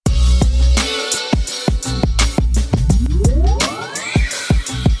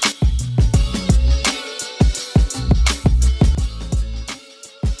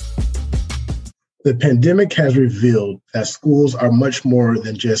The pandemic has revealed that schools are much more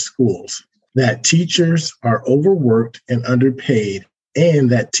than just schools, that teachers are overworked and underpaid, and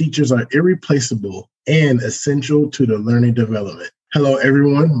that teachers are irreplaceable and essential to the learning development. Hello,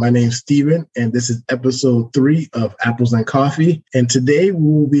 everyone. My name's Steven, and this is episode 3 of Apples and Coffee. And today we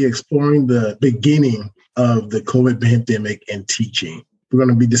will be exploring the beginning of the COVID pandemic and teaching. We're going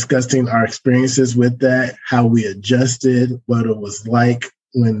to be discussing our experiences with that, how we adjusted, what it was like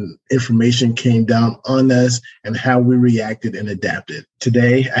when information came down on us, and how we reacted and adapted.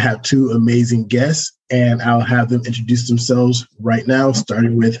 Today, I have 2 amazing guests, and I'll have them introduce themselves right now,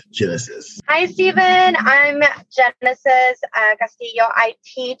 starting with Genesis. Hi, Steven. I'm Genesis Castillo. I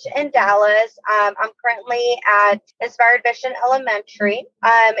teach in Dallas. I'm currently at Inspired Vision Elementary.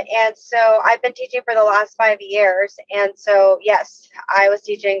 And so I've been teaching for the last 5 years. And so, yes, I was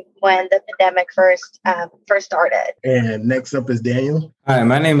teaching when the pandemic first started. And next up is Daniel. Hi,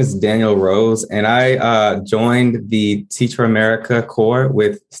 my name is Daniel Rose, and I joined the Teach for America Corps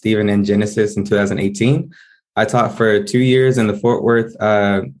with Steven and Genesis in 2018. I taught for 2 years in the Fort Worth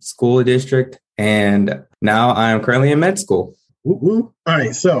school district, and now I'm currently in med school. All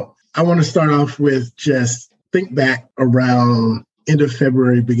right, so I want to start off with just think back around end of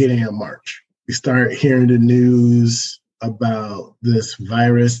February, beginning of March. We start hearing the news about this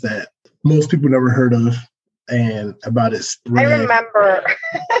virus that most people never heard of and about its spread. I remember.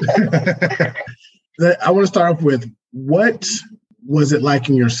 I want to start off with what was it like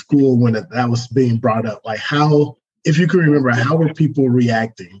in your school when that was being brought up? Like how, if you can remember, how were people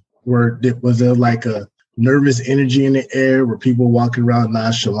reacting? Was there like a nervous energy in the air? Were people walking around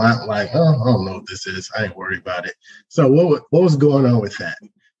nonchalant, like, oh, I don't know what this is. I ain't worried about it. So what was going on with that?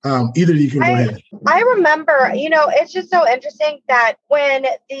 Either you can go ahead. I remember, it's just so interesting that when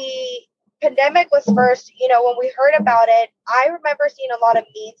the pandemic was first, when we heard about it, I remember seeing a lot of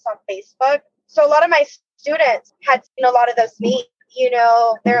memes on Facebook. So a lot of my students had seen a lot of those memes.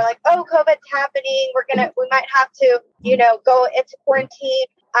 They're like, oh, COVID's happening. We might have to, go into quarantine.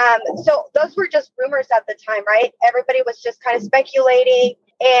 So those were just rumors at the time, right? Everybody was just kind of speculating,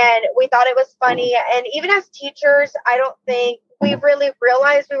 and we thought it was funny. And even as teachers, I don't think we really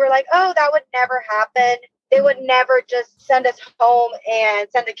realized, we were like, oh, that would never happen. They would never just send us home and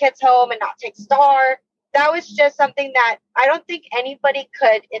send the kids home and not take STAR. That was just something that I don't think anybody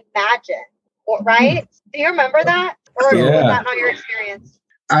could imagine, right? Do you remember that? Or was that not your experience?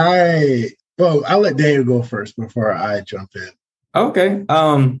 I'll let Daniel go first before I jump in. Okay.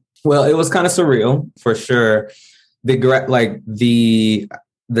 Well, it was kind of surreal for sure.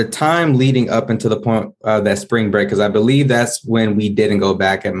 The time leading up into the point of that spring break, because I believe that's when we didn't go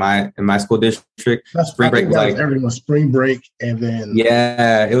back in my school district. Spring break was like everyone's spring break, and then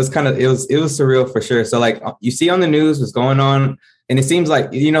it was surreal for sure. So like you see on the news what's going on, and it seems like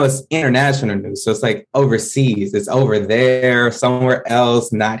it's international news, so it's like overseas, it's over there, somewhere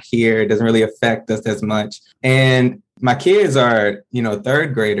else, not here. It doesn't really affect us as much. And my kids are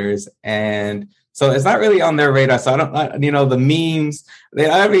 3rd graders, and so it's not really on their radar. So I don't, the memes,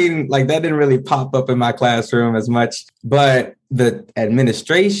 that didn't really pop up in my classroom as much. But the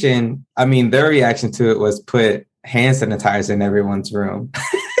administration, their reaction to it was put hand sanitizer in everyone's room.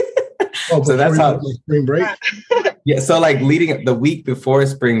 So that's how spring break. Yeah. So like leading up the week before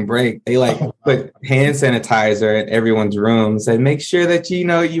spring break, they put hand sanitizer in everyone's room, said, make sure that,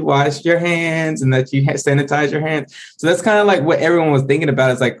 you wash your hands and that you sanitize your hands. So that's kind of like what everyone was thinking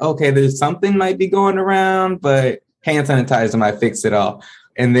about. It's like, okay, there's something might be going around, but hand sanitizer might fix it all.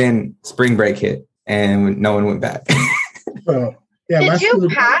 And then spring break hit and no one went back.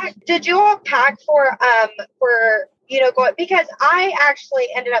 Did you all pack for going? Because I actually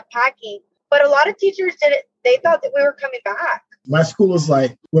ended up packing, but a lot of teachers did it. They thought that we were coming back. My school was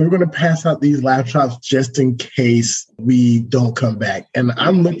like, well, we're going to pass out these laptops just in case we don't come back. And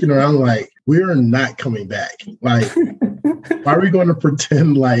I'm looking around like, we're not coming back. Like, why are we going to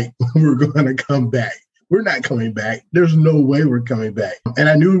pretend like we're going to come back? We're not coming back. There's no way we're coming back. And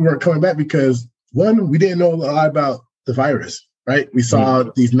I knew we weren't coming back because, one, we didn't know a lot about the virus, right? We saw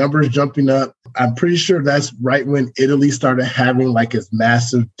these numbers jumping up. I'm pretty sure that's right when Italy started having like its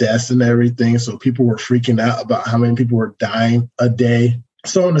massive deaths and everything. So people were freaking out about how many people were dying a day,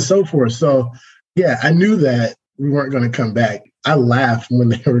 so on and so forth. So yeah, I knew that we weren't going to come back. I laughed when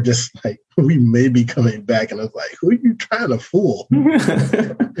they were just like, we may be coming back. And I was like, who are you trying to fool?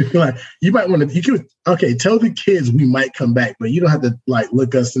 Like, you might want to, tell the kids we might come back, but you don't have to like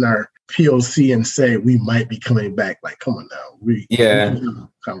look us in our POC and say we might be coming back. Like, come on now. We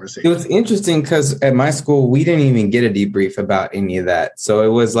conversation. It was interesting because at my school, we didn't even get a debrief about any of that. So it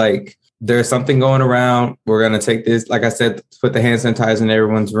was like, there's something going around. We're going to take this, like I said, put the hand sanitizer in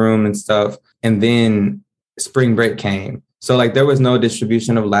everyone's room and stuff. and then spring break came. So like there was no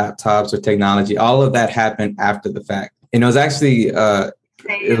distribution of laptops or technology. All of that happened after the fact. And it was actually,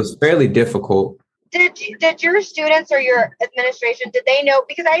 it was fairly difficult. Did your students or your administration, did they know?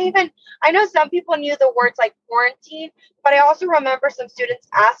 Because I know some people knew the words like quarantine, but I also remember some students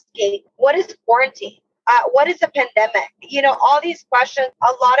asking, what is quarantine? What is a pandemic? You know, all these questions,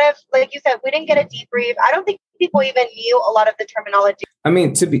 a lot of, like you said, we didn't get a debrief. I don't think people even knew a lot of the terminology. I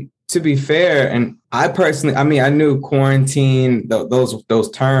mean, to be fair, and I personally, I mean, I knew quarantine,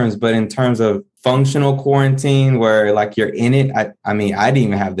 those terms, but in terms of functional quarantine where like you're in it, I mean, I didn't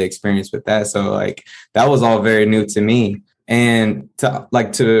even have the experience with that. So like that was all very new to me. And to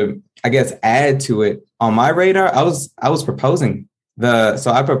I guess add to it on my radar, I was proposing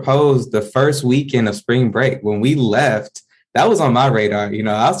so I proposed the first weekend of spring break when we left. That was on my radar, you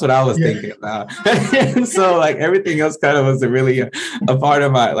know, that's what I was thinking about. So like everything else kind of was really a part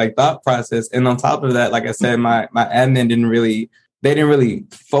of my like thought process. And on top of that, like I said, my admin didn't really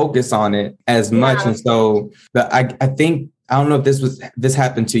focus on it as much. And so I think, I don't know if this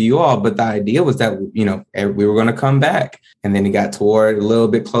happened to you all, but the idea was that, you know, we were going to come back. And then it got toward a little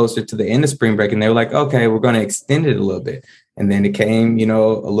bit closer to the end of spring break. And they were like, okay, we're going to extend it a little bit. And then it came, you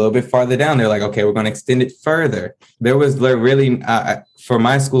know, a little bit farther down. They're like, okay, we're going to extend it further. There was really, for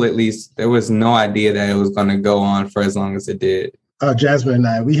my school at least, there was no idea that it was going to go on for as long as it did. Jasmine and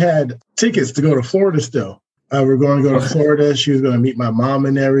I, we had tickets to go to Florida still. We're going to go to Florida. She was going to meet my mom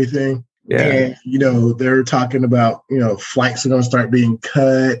and everything. Yeah. And, you know, they're talking about, you know, flights are going to start being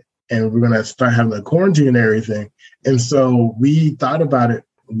cut and we're going to start having a quarantine and everything. And so we thought about it.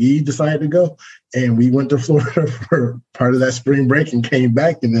 We decided to go and we went to Florida for part of that spring break and came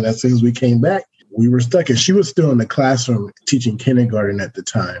back. And then as soon as we came back, we were stuck. And she was still in the classroom teaching kindergarten at the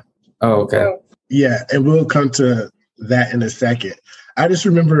time. Oh, okay. Yeah. And we'll come to that in a second. I just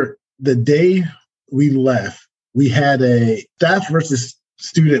remember the day we left, we had a staff versus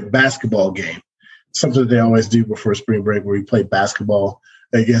student basketball game, something they always do before spring break where we play basketball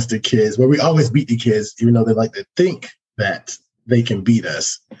against the kids, where we always beat the kids, even though they like to think that they can beat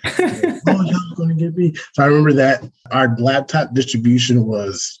us. Oh, y'all going to get beat. So I remember that our laptop distribution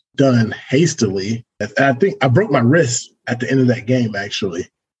was done hastily. And I think I broke my wrist at the end of that game, actually.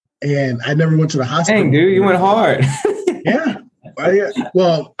 And I never went to the hospital. Dang, dude, you went hard. Yeah.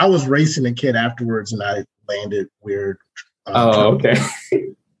 Well, I was racing a kid afterwards and I landed weird. Okay.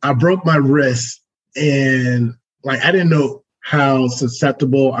 I broke my wrist and like I didn't know how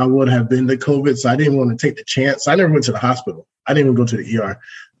susceptible I would have been to COVID. So I didn't want to take the chance. So I never went to the hospital. I didn't even go to the ER.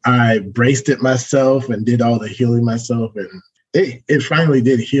 I braced it myself and did all the healing myself. And it finally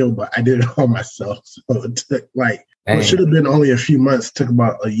did heal, but I did it all myself. So it took it should have been only a few months, took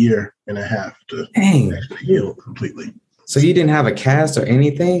about a year and a half to actually heal completely. So you didn't have a cast or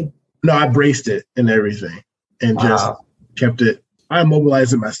anything? No, I braced it and everything and just kept it. I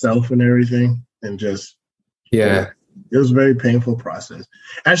immobilized it myself and everything and just, it was a very painful process.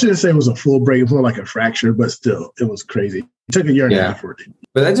 I shouldn't say it was a full break, it was more like a fracture, but still, it was crazy. It took a year and a half for it.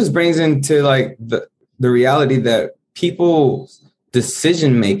 But that just brings into like the reality that people's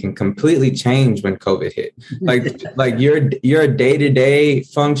decision-making completely changed when COVID hit. Like your day-to-day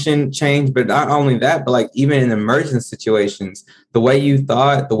function changed, but not only that, but like even in emergency situations, the way you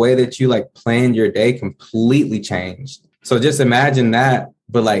thought, the way that you like planned your day completely changed. So just imagine that,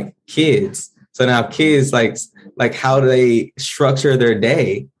 but like kids. So now kids like how do they structure their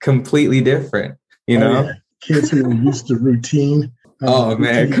day? Completely different, you know? Yeah. Kids who are used to routine. Oh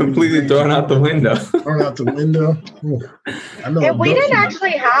man, completely thrown out the window. Thrown out the window. I know. And we didn't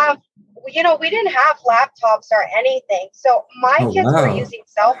actually have, we didn't have laptops or anything. So my kids were using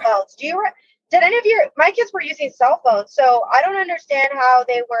cell phones. Did any of my kids were using cell phones. So I don't understand how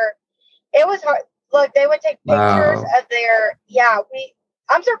it was hard. Look, they would take pictures of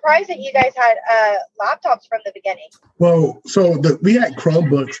I'm surprised that you guys had laptops from the beginning. Well, so we had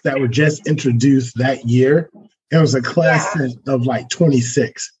Chromebooks that were just introduced that year. It was a class of like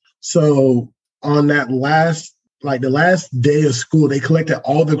 26. So on that the last day of school, they collected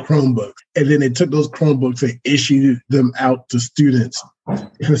all the Chromebooks and then they took those Chromebooks and issued them out to students.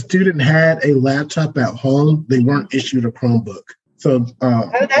 If a student had a laptop at home, they weren't issued a Chromebook. So,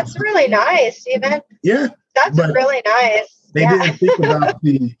 that's really nice, Stephen. Yeah. That's really nice. They didn't think about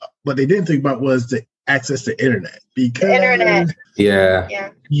what they didn't think about was the access to internet. Because internet.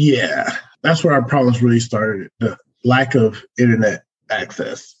 Yeah. That's where our problems really started, the lack of internet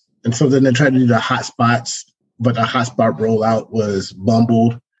access. And so then they tried to do the hotspots, but the hotspot rollout was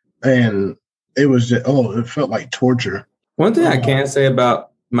bumbled. And it was just, it felt like torture. One thing I can say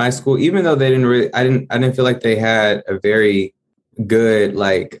about my school, even though they didn't really, I didn't feel like they had a very good,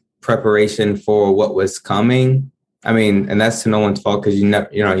 like, preparation for what was coming. I mean, and that's to no one's fault because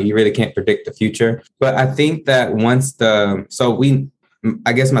you really can't predict the future. But I think that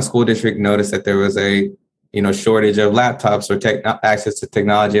I guess my school district noticed that there was a, shortage of laptops or access to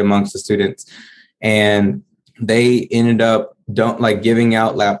technology amongst the students. And they ended up giving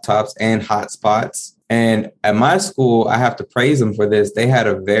out laptops and hotspots. And at my school, I have to praise them for this. They had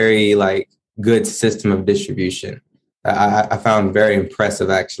a very good system of distribution. I found very impressive,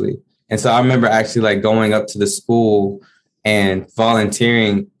 actually. And so I remember actually going up to the school and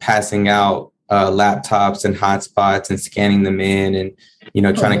volunteering, passing out laptops and hotspots and scanning them in and,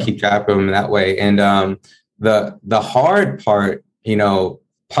 trying to keep track of them that way. And the hard part,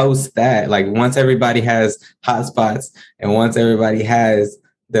 post that, once everybody has hotspots and once everybody has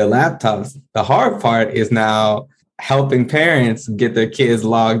their laptops, the hard part is now helping parents get their kids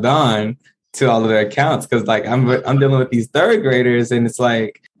logged on to all of their accounts. Cause I'm dealing with these third graders and it's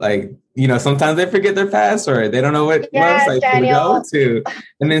sometimes they forget their password. They don't know what website to go to.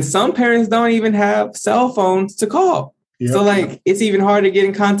 And then some parents don't even have cell phones to call. Yep. So it's even hard to get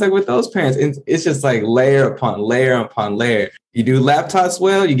in contact with those parents. And it's just layer upon layer upon layer. You do laptops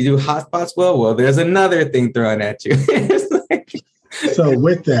well, you do hotspots well. Well, there's another thing thrown at you. So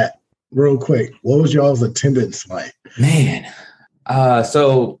with that, real quick, what was y'all's attendance like? Man,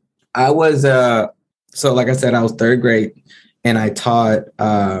 so I was, like I said, I was third grade and I taught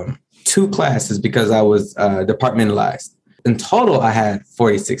 2 classes because I was departmentalized. In total, I had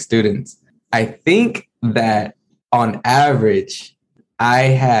 46 students. I think that on average, I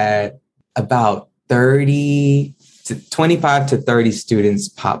had about 25 to 30 students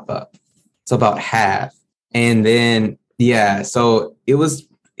pop up. So about half. And then, so it was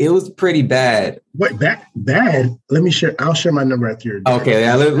pretty bad. What, bad? Let me share. I'll share my number after your day. Okay,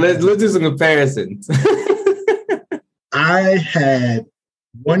 yeah, let's do some comparisons. I had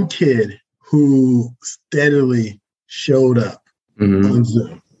one kid who steadily showed up on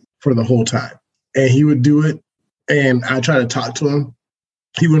Zoom for the whole time. And he would do it. And I tried to talk to him.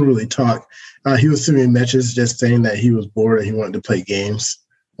 He wouldn't really talk. He would send me messages just saying that he was bored and he wanted to play games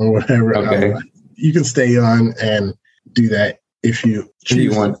or whatever. Okay. You can stay on and do that if you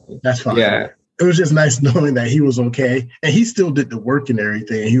choose. That's fine. Yeah. It was just nice knowing that he was okay. And he still did the work and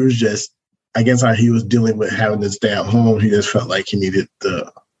everything. He was just, I guess how he was dealing with having to stay at home. He just felt like he needed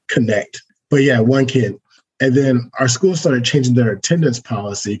to connect. But yeah, one kid. And then our school started changing their attendance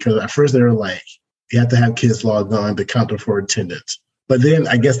policy because at first they were like, you have to have kids logged on to count them for attendance. But then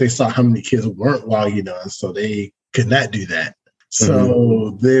I guess they saw how many kids weren't logging on, so they could not do that.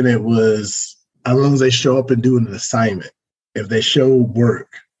 So then it was, as long as they show up and do an assignment, if they show work,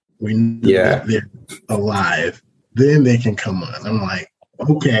 we know that they're alive, then they can come on. I'm like,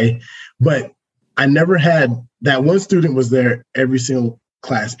 okay. But I never had, that one student was there every single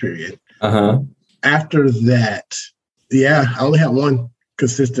class period. After that, I only had one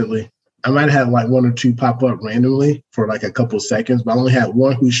consistently. I might have had 1 or 2 pop up randomly for a couple of seconds, but I only had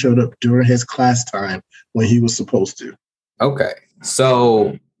one who showed up during his class time when he was supposed to. Okay.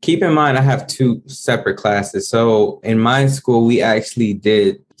 So keep in mind, I have 2 separate classes. So in my school, we actually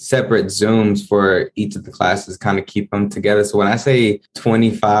did separate Zooms for each of the classes, kind of keep them together. So when I say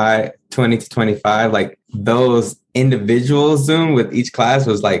 20 to 25, those individual Zoom with each class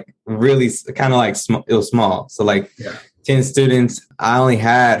was really kind of it was small. So 10 students, I only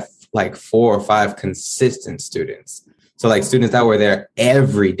had 4 or 5 consistent students. So students that were there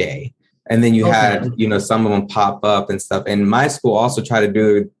every day. And then you had, some of them pop up and stuff. And my school also tried to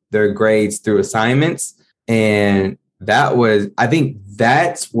do their grades through assignments. And I think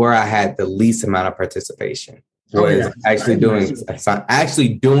that's where I had the least amount of participation was actually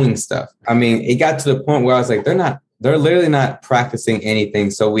doing stuff. I mean, it got to the point where I was like, they're literally not practicing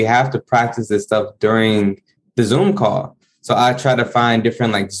anything. So we have to practice this stuff during the Zoom call. So I try to find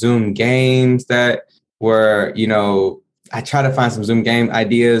different Zoom games that were, I try to find some Zoom game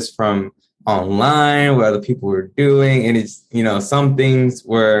ideas from online, what other people were doing. And it's, some things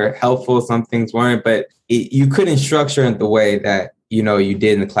were helpful, some things weren't, but you couldn't structure it the way that, you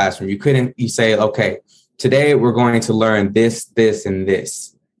did in the classroom. You say, okay, today we're going to learn this, this, and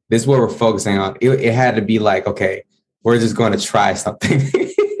this. This is what we're focusing on. It had to be okay, we're just going to try something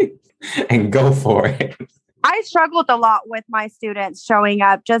and go for it. I struggled a lot with my students showing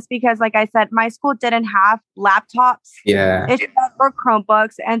up just because, like I said, my school didn't have laptops. Yeah. It were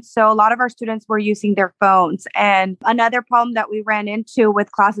Chromebooks. And so a lot of our students were using their phones. And another problem that we ran into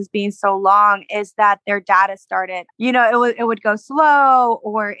with classes being so long is that their data started, it would go slow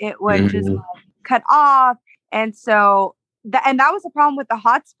or it would just cut off. And so And that was the problem with the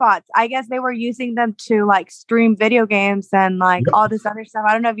hotspots. I guess they were using them to like stream video games and like all this other stuff.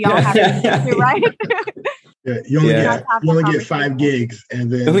 I don't know if y'all have it too, right? Yeah, you only get 5 gigs,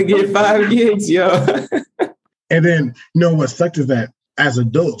 and then you only get 5 gigs, yo. And then what sucked is that as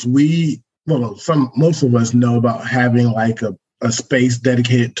adults, most of us know about having like a space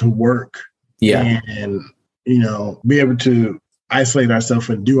dedicated to work. Yeah. And be able to isolate ourselves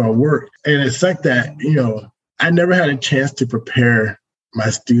and do our work. And it sucked that, I never had a chance to prepare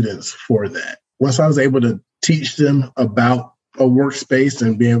my students for that. Once I was able to teach them about a workspace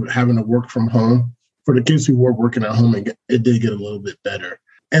and having to work from home, for the kids who were working at home, it did get a little bit better.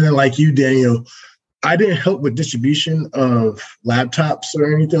 And then like you, Daniel, I didn't help with distribution of laptops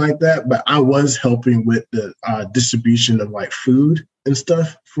or anything like that, but I was helping with the distribution of like food and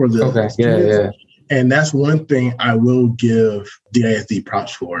stuff for the students. Yeah. And that's one thing I will give DISD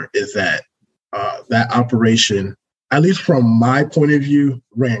props for, is that that operation, at least from my point of view,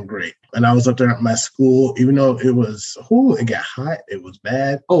 ran great. And I was up there at my school, even though it got hot. It was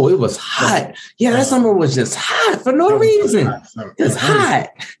bad. Oh, it was hot. Yeah, that summer was just hot for no reason. It's hot.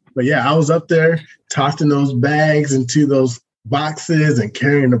 But yeah, I was up there tossing those bags into those boxes and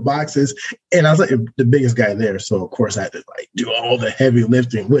carrying the boxes. And I was like the biggest guy there. So of course I had to like do all the heavy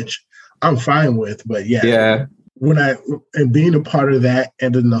lifting, which I'm fine with. But yeah. And being a part of that,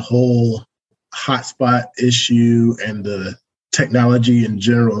 and then the whole hotspot issue and the technology in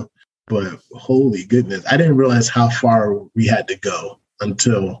general, but holy goodness, I didn't realize how far we had to go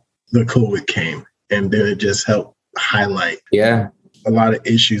until the COVID came. And then it just helped highlight a lot of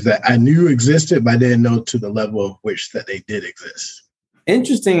issues that I knew existed, but I didn't know to the level of which that they did exist.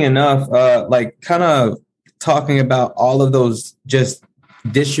 Interesting enough, like kind of talking about all of those, just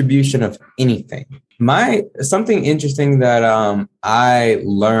distribution of anything. Something interesting that I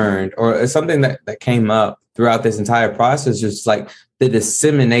learned, or something that came up throughout this entire process, just like the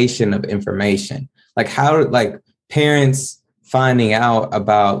dissemination of information, like how parents finding out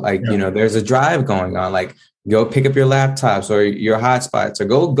about there's a drive going on, like go pick up your laptops or your hotspots, or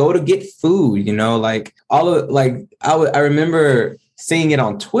go to get food, like all of I remember seeing it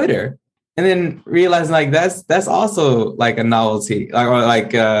on Twitter. And then realizing like that's also like a novelty, or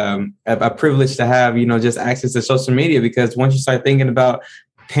like a privilege to have, just access to social media. Because once you start thinking about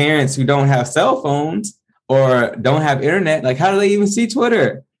parents who don't have cell phones or don't have internet, like how do they even see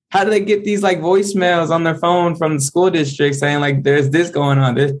Twitter? How do they get these like voicemails on their phone from the school district saying like there's this going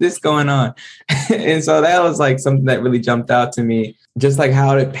on, there's this going on? And so that was like something that really jumped out to me. Just like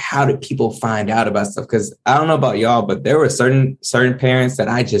how did people find out about stuff? Because I don't know about y'all, but there were certain parents that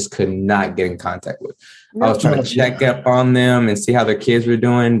I just could not get in contact with. I was trying to check up on them and see how their kids were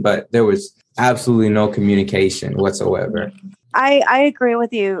doing, but there was absolutely no communication whatsoever. I agree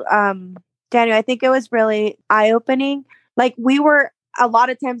with you, Daniel. I think it was really eye-opening. Like we were a lot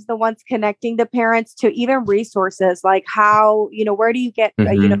of times the ones connecting the parents to even resources, like how, where do you get,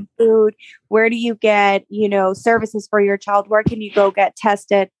 food? Where do you get, services for your child? Where can you go get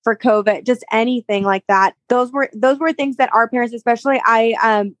tested for COVID? Just anything like that. Those were things that our parents, especially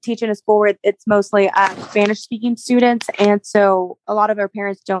I teach in a school where it's mostly Spanish speaking students. And so a lot of our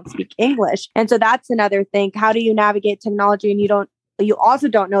parents don't speak English. And so that's another thing. How do you navigate technology and you also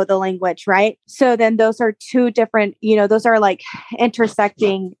don't know the language, right? So then those are two different, those are like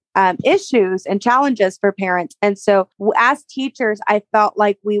intersecting issues and challenges for parents. And so as teachers, I felt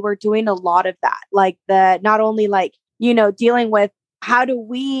like we were doing a lot of that, like not only like, dealing with how do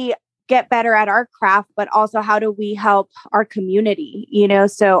we get better at our craft, but also how do we help our community,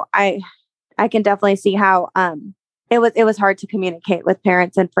 So I can definitely see how it was hard to communicate with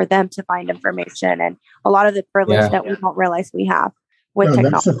parents and for them to find information and a lot of the privilege that we don't realize we have.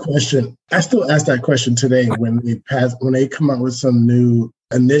 That's a question. I still ask that question today when they come out with some new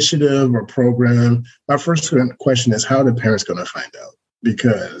initiative or program. My first question is, how are the parents going to find out?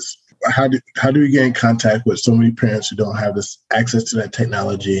 Because how do we get in contact with so many parents who don't have this access to that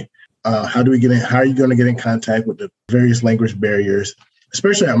technology? How are you going to get in contact with the various language barriers,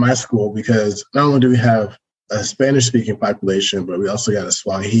 especially at my school? Because not only do we have a Spanish-speaking population, but we also got a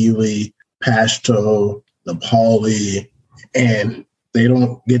Swahili, Pashto, Nepali, and they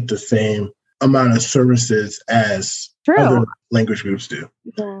don't get the same amount of services as other language groups do.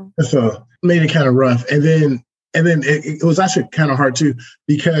 Yeah. So it made it kind of rough. And then it was actually kind of hard too,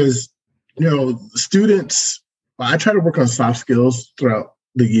 because, students, I try to work on soft skills throughout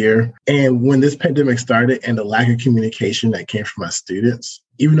the year. And when this pandemic started and the lack of communication that came from my students,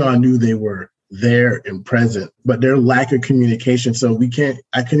 even though I knew they were there and present, but their lack of communication. So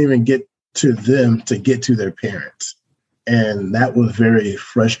I couldn't even get to them to get to their parents. And that was very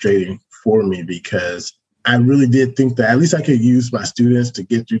frustrating for me because I really did think that at least I could use my students to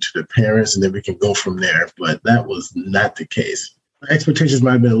get through to the parents and then we can go from there. But that was not the case. My expectations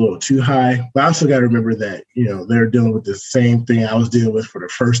might have been a little too high, but I also got to remember that, they're dealing with the same thing I was dealing with for the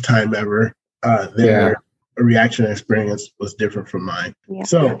first time ever. Their reaction and experience was different from mine. Yeah.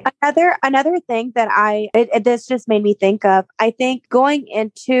 So another thing that this just made me think of, I think going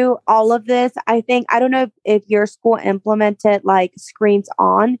into all of this, I don't know if your school implemented like screens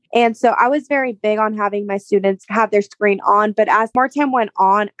on. And so I was very big on having my students have their screen on. But as more time went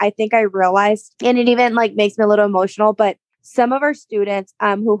on, I think I realized, and it even like makes me a little emotional, but some of our students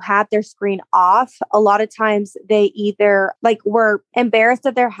who had their screen off, a lot of times they either like were embarrassed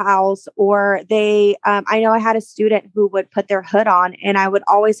of their house or they, I know I had a student who would put their hood on and I would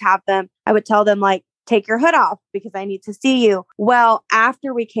tell them like, take your hood off because I need to see you. Well,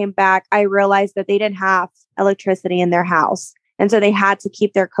 after we came back, I realized that they didn't have electricity in their house. And so they had to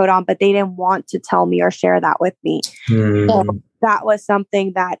keep their coat on, but they didn't want to tell me or share that with me. So that was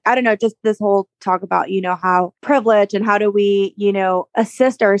something that, I don't know, just this whole talk about, how privilege and how do we,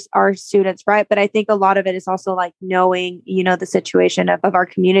 assist our students, right? But I think a lot of it is also like knowing, the situation of our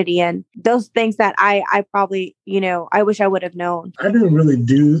community and those things that I probably, I wish I would have known. I didn't really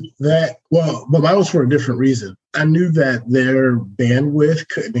do that. Well, but mine was for a different reason. I knew that their bandwidth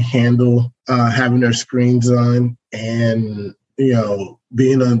couldn't handle having their screens on and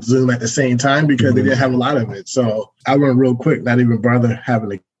being on Zoom at the same time because they didn't have a lot of it. So I went real quick, not even bother having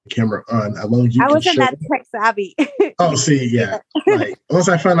the camera on. As long as you I wasn't that tech savvy. Oh, see, yeah. Like once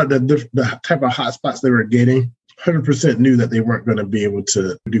I found out the type of hotspots they were getting, 100% knew that they weren't going to be able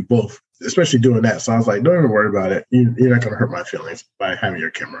to do both, especially doing that. So I was like, don't even worry about it. You're not going to hurt my feelings by having your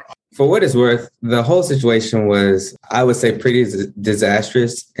camera on. For what it's worth, the whole situation was, I would say, pretty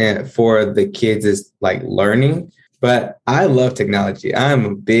disastrous for the kids is like learning. But I love technology. I'm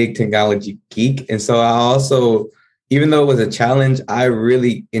a big technology geek. And so I also, even though it was a challenge, I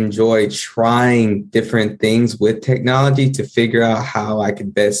really enjoyed trying different things with technology to figure out how I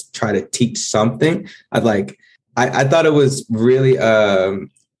could best try to teach something. I thought it was really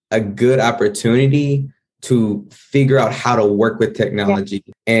a good opportunity to figure out how to work with technology.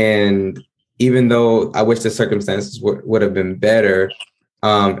 Yeah. And even though I wish the circumstances would have been better,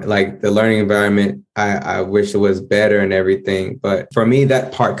 like the learning environment, I wish it was better and everything. But for me,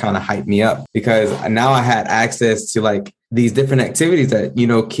 that part kind of hyped me up because now I had access to like these different activities that,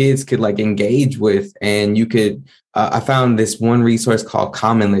 kids could like engage with. And you could, I found this one resource called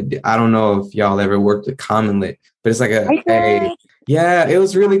CommonLit. I don't know if y'all ever worked with CommonLit, but it's like yeah, it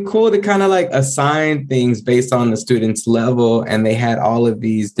was really cool to kind of like assign things based on the student's level. And they had all of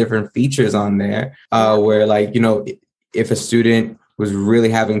these different features on there where like, if a student was really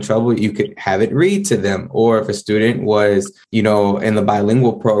having trouble, you could have it read to them. Or if a student was, in the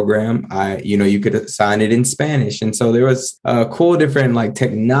bilingual program, you could assign it in Spanish. And so there was cool different like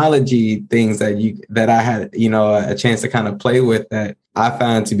technology things that I had, a chance to kind of play with that I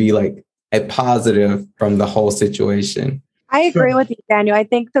found to be like a positive from the whole situation. I agree with you, Daniel. I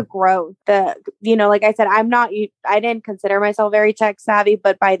think the growth, like I said, I didn't consider myself very tech savvy,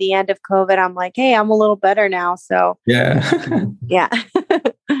 but by the end of COVID, I'm like, hey, I'm a little better now. So yeah. Yeah.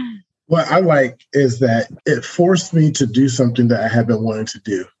 What I like is that it forced me to do something that I have been wanting to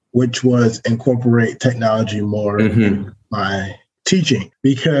do, which was incorporate technology more in my teaching,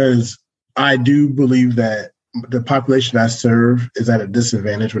 because I do believe that the population I serve is at a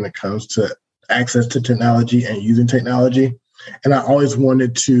disadvantage when it comes to access to technology and using technology. And I always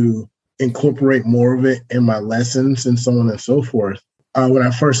wanted to incorporate more of it in my lessons and so on and so forth. When I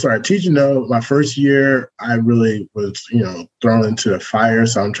first started teaching, though, my first year, I really was, thrown into the fire.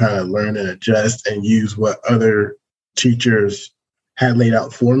 So I'm trying to learn and adjust and use what other teachers had laid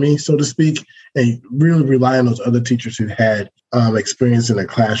out for me, so to speak, and really rely on those other teachers who had experience in the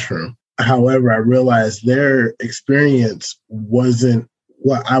classroom. However, I realized their experience wasn't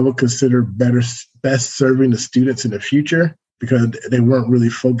what I would consider best serving the students in the future, because they weren't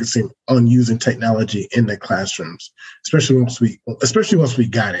really focusing on using technology in the classrooms, especially once we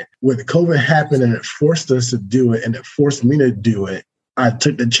got it. When COVID happened and it forced us to do it, and it forced me to do it, I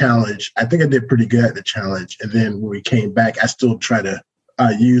took the challenge. I think I did pretty good at the challenge. And then when we came back, I still try to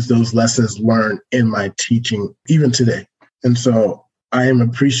use those lessons learned in my teaching, even today. And so I am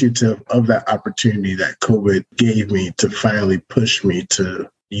appreciative of that opportunity that COVID gave me to finally push me to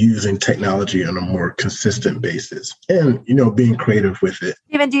using technology on a more consistent basis and, being creative with it.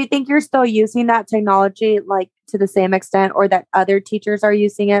 Steven, do you think you're still using that technology like to the same extent, or that other teachers are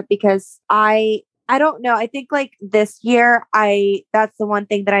using it? Because I don't know. I think like this year, that's the one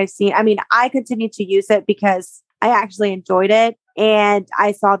thing that I've seen. I mean, I continue to use it because I actually enjoyed it. and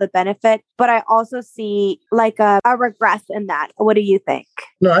I saw the benefit, but I also see like a regress in that. What do you think?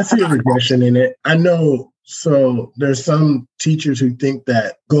 No, I see a regression in it. I know. So there's some teachers who think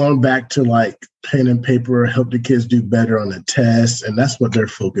that going back to like pen and paper help the kids do better on the test. And that's what their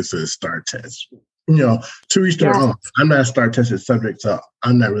focus is, STAR tests. You know, to each their own. I'm not a STAR tested subject, so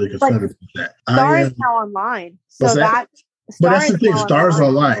I'm not really concerned with that. STAR is now online. So but that's the thing, STAR is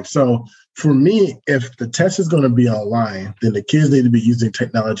online. So for me, if the test is going to be online, then the kids need to be using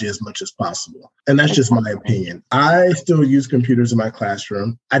technology as much as possible. And that's just my opinion. I still use computers in my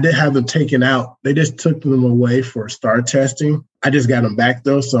classroom. I did have them taken out. They just took them away for STAR testing. I just got them back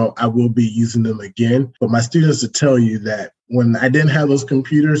though, so I will be using them again. But my students will tell you that when I didn't have those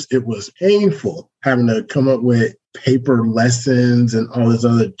computers, it was painful having to come up with paper lessons and all this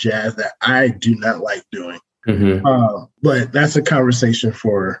other jazz that I do not like doing. Mm-hmm. But that's a conversation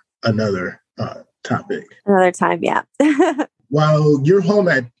for another topic. Another time, yeah. While you're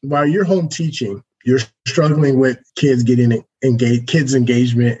home teaching, you're struggling with kids getting engaged, kids'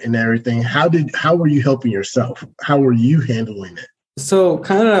 engagement and everything. How were you helping yourself? How were you handling it? So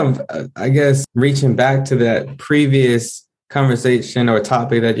kind of, I guess, reaching back to that previous conversation or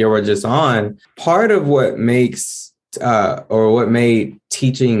topic that you were just on, part of what makes what made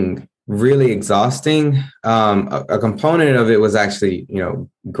teaching really exhausting, a component of it was actually,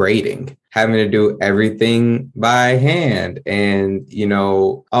 grading, having to do everything by hand. And,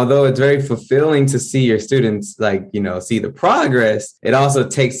 although it's very fulfilling to see your students, see the progress, it also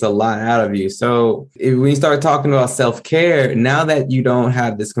takes a lot out of you. So when you start talking about self-care, now that you don't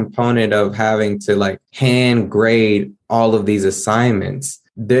have this component of having to hand grade all of these assignments,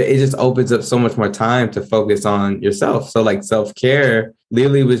 it just opens up so much more time to focus on yourself. So self-care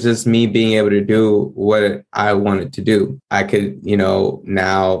literally was just me being able to do what I wanted to do. I could,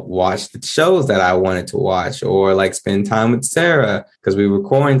 now watch the shows that I wanted to watch, or spend time with Sarah because we were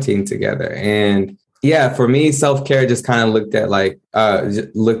quarantined together. And yeah, for me, self-care just kind of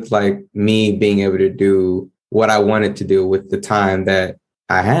looked like me being able to do what I wanted to do with the time that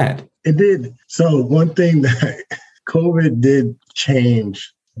I had. It did. So one thing that COVID did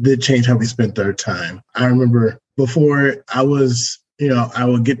change how we spent our time. I remember before I would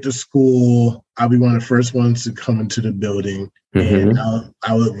get to school, I'll be one of the first ones to come into the building, and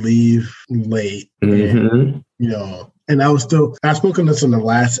I would leave late. And, and I've spoken this in the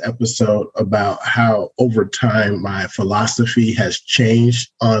last episode about how over time my philosophy has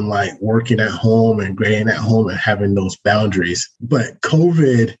changed on working at home and grading at home and having those boundaries. But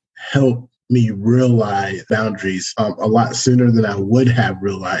COVID helped me realize boundaries a lot sooner than I would have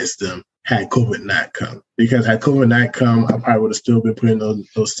realized them had COVID not come. Because had COVID not come, I probably would have still been putting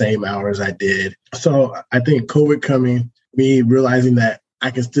those same hours I did. So I think COVID coming, me realizing that I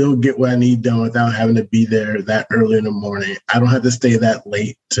can still get what I need done without having to be there that early in the morning. I don't have to stay that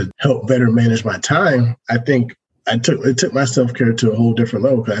late to help better manage my time. I think it took my self-care to a whole different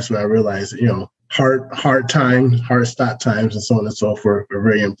level, because that's when I realized, hard times, hard stop times, and so on and so forth are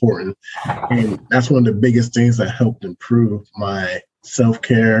very important. And that's one of the biggest things that helped improve my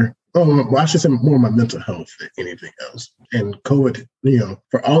self-care. Well, I should say more my mental health than anything else. And COVID,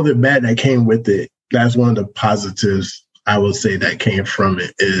 for all the bad that came with it, that's one of the positives I would say that came from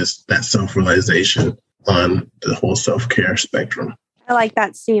it, is that self-realization on the whole self-care spectrum. I like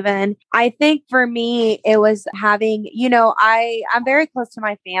that, Stephen. I think for me, it was having, I'm very close to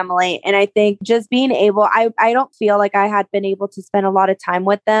my family. And I think just being able, I don't feel like I had been able to spend a lot of time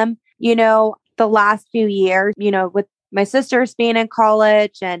with them, the last few years, with my sisters being in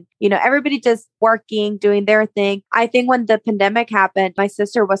college and, everybody just working, doing their thing. I think when the pandemic happened, my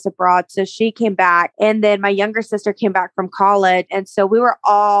sister was abroad, so she came back. And then my younger sister came back from college. And so we were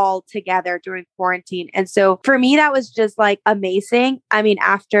all together during quarantine. And so for me, that was just amazing. I mean,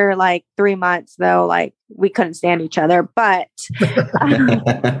 after 3 months though, we couldn't stand each other, but the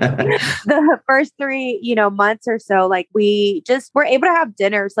first 3, months or so, we just were able to have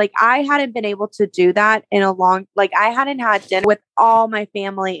dinners. I hadn't been able to do that in a long, I hadn't had dinner with all my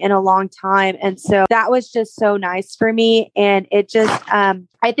family in a long time. And so that was just so nice for me. And it just,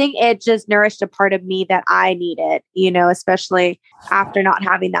 I think it just nourished a part of me that I needed, especially after not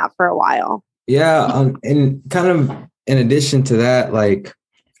having that for a while. Yeah. And kind of in addition to that,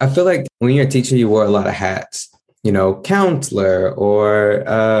 I feel like when you're a teacher, you wear a lot of hats, counselor or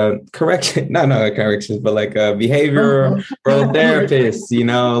corrections, but behavioral therapist,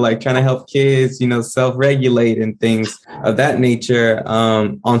 trying to help kids, self-regulate and things of that nature,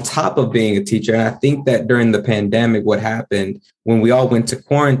 on top of being a teacher. And I think that during the pandemic, what happened when we all went to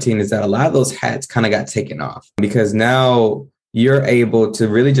quarantine is that a lot of those hats kind of got taken off, because now you're able to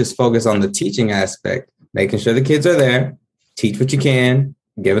really just focus on the teaching aspect, making sure the kids are there, teach what you can,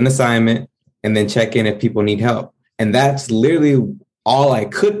 give an assignment, and then check in if people need help. And that's literally all I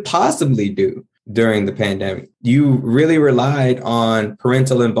could possibly do during the pandemic. You really relied on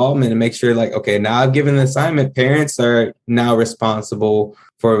parental involvement and make sure like, okay, now I've given the assignment, parents are now responsible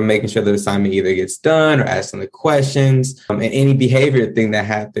for making sure the assignment either gets done or asking the questions, and any behavior thing that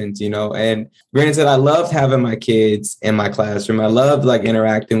happens, and granted, I loved having my kids in my classroom. I loved like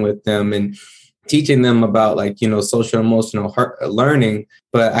interacting with them and teaching them about like, social emotional learning.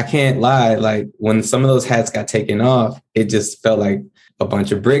 But I can't lie, like when some of those hats got taken off, it just felt like a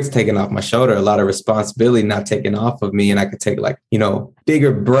bunch of bricks taken off my shoulder, a lot of responsibility not taken off of me. And I could take like,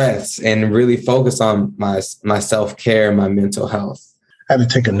 bigger breaths and really focus on my self-care, my mental health. I had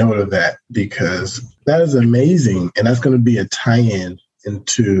to take a note of that because that is amazing. And that's going to be a tie-in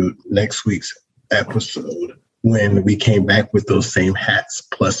into next week's episode when we came back with those same hats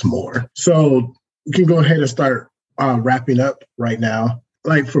plus more. So you can go ahead and start wrapping up right now.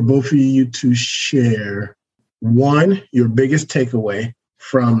 Like for both of you to share, one, your biggest takeaway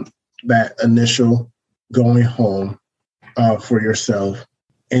from that initial going home for yourself,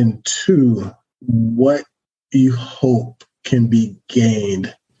 and two, what you hope can be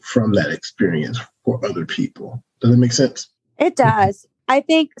gained from that experience for other people. Does that make sense? It does. I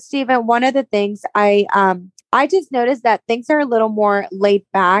think, Stephen, one of the things I just noticed that things are a little more laid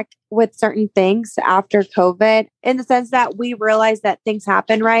back with certain things after COVID, in the sense that we realize that things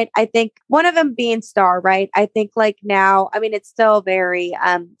happen, right? I think one of them being STAR, right? I think like now, I mean, it's still very,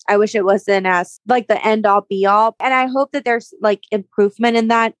 I wish it wasn't as like the end all be all. And I hope that there's like improvement in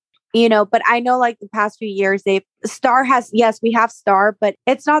that. But I know like the past few years, STAR has, yes, we have STAR, but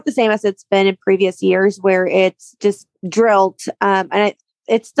it's not the same as it's been in previous years where it's just drilled. And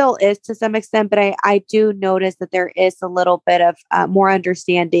it still is to some extent, but I do notice that there is a little bit of more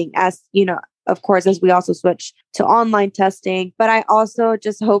understanding as, of course, as we also switch to online testing. But I also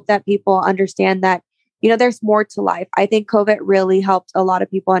just hope that people understand that, there's more to life. I think COVID really helped a lot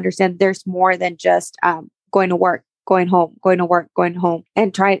of people understand there's more than just going to work, going home, going to work, going home,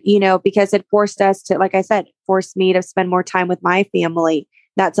 and try, because it forced us to, like I said, forced me to spend more time with my family.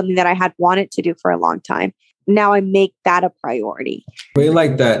 That's something that I had wanted to do for a long time. Now I make that a priority. We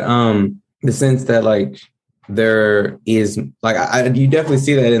like that, the sense that like there is like, you definitely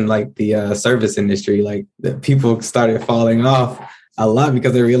see that in like the service industry, like that people started falling off a lot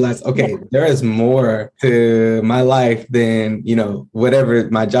because they realized, okay, there is more to my life than, whatever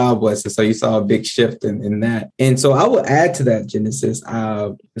my job was. And so you saw a big shift in that. And so I will add to that, Genesis,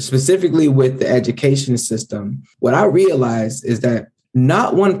 specifically with the education system. What I realized is that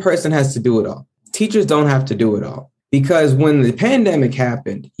not one person has to do it all. Teachers don't have to do it all. Because when the pandemic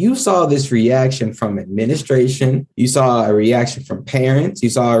happened, you saw this reaction from administration. You saw a reaction from parents. You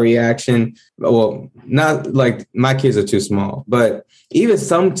saw a reaction, well, not like my kids are too small, but even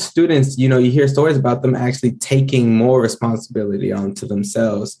some students, you hear stories about them actually taking more responsibility onto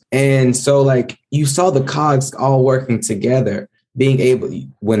themselves. And so like you saw the cogs all working together. Being able,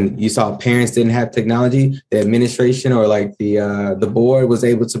 when you saw parents didn't have technology, the administration or like the board was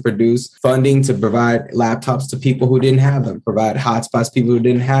able to produce funding to provide laptops to people who didn't have them, provide hotspots to people who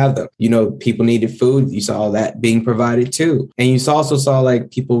didn't have them. People needed food. You saw that being provided too. And you also saw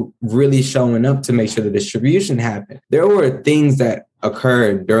like people really showing up to make sure the distribution happened. There were things that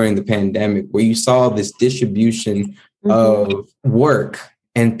occurred during the pandemic where you saw this distribution of work.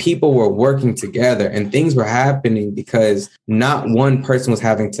 And people were working together and things were happening because not one person was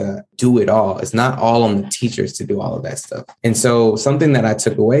having to do it all. It's not all on the teachers to do all of that stuff. And so something that I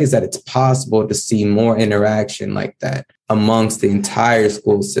took away is that it's possible to see more interaction like that amongst the entire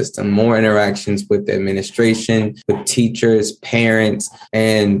school system, more interactions with the administration, with teachers, parents,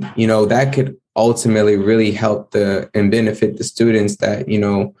 and, that could ultimately really help and benefit the students that,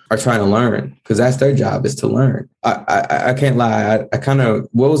 are trying to learn, because that's their job, is to learn. I can't lie. I kind of,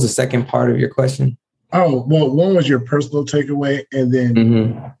 what was the second part of your question? Oh, well, one was your personal takeaway. And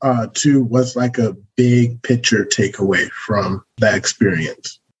then two was like a big picture takeaway from that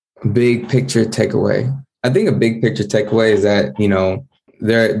experience. Big picture takeaway. I think a big picture takeaway is that,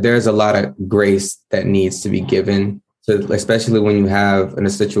 there's a lot of grace that needs to be given. So especially when you have in a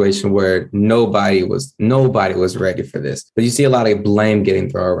situation where nobody was ready for this, but you see a lot of blame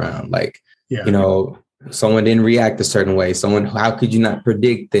getting thrown around. Like, someone didn't react a certain way. How could you not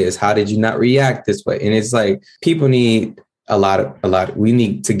predict this? How did you not react this way? And it's like, people need we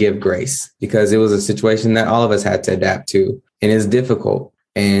need to give grace, because it was a situation that all of us had to adapt to, and it's difficult.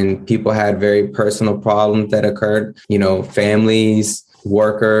 And people had very personal problems that occurred, families,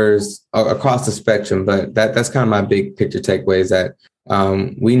 workers across the spectrum. But that's kind of my big picture takeaway, is that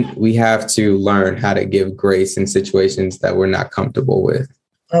We have to learn how to give grace in situations that we're not comfortable with.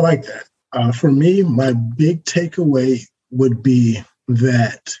 I like that. For me, my big takeaway would be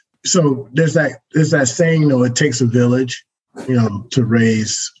that. So there's that saying, it takes a village, to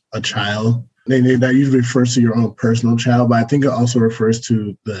raise a child. That usually refers to your own personal child, but I think it also refers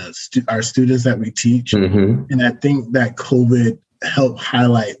to our students that we teach. Mm-hmm. And I think that COVID helped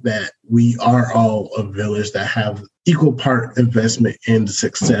highlight that we are all a village that have equal part investment in the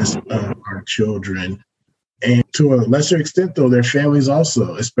success of our children. And to a lesser extent, though, their families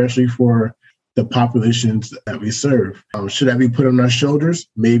also, especially for the populations that we serve. Should that be put on our shoulders?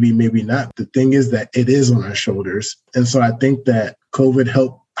 Maybe, maybe not. The thing is that it is on our shoulders. And so I think that COVID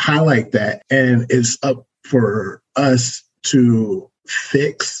helped highlight that. And it's up for us to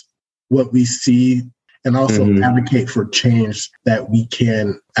fix what we see and also advocate for change that we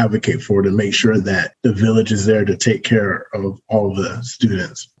can advocate for to make sure that the village is there to take care of all the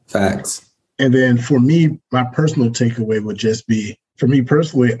students. Facts. And then for me, my personal takeaway would just be, for me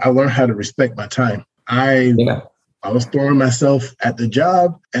personally, I learned how to respect my time. I was throwing myself at the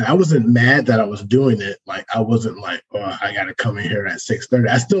job and I wasn't mad that I was doing it. Like, I wasn't like, oh, I got to come in here at 6:30.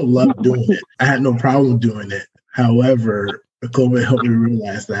 I still loved doing it. I had no problem doing it. However, COVID helped me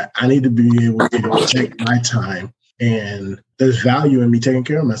realize that I need to be able to take my time, and there's value in me taking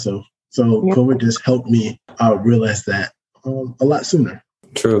care of myself. So COVID just helped me realize that a lot sooner.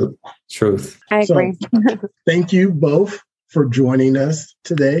 Truth. I agree. So, thank you both for joining us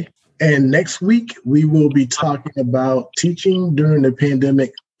today. And next week, we will be talking about teaching during the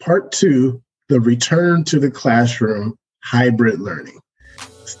pandemic, part 2, the return to the classroom, hybrid learning.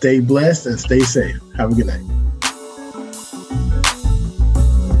 Stay blessed and stay safe. Have a good night.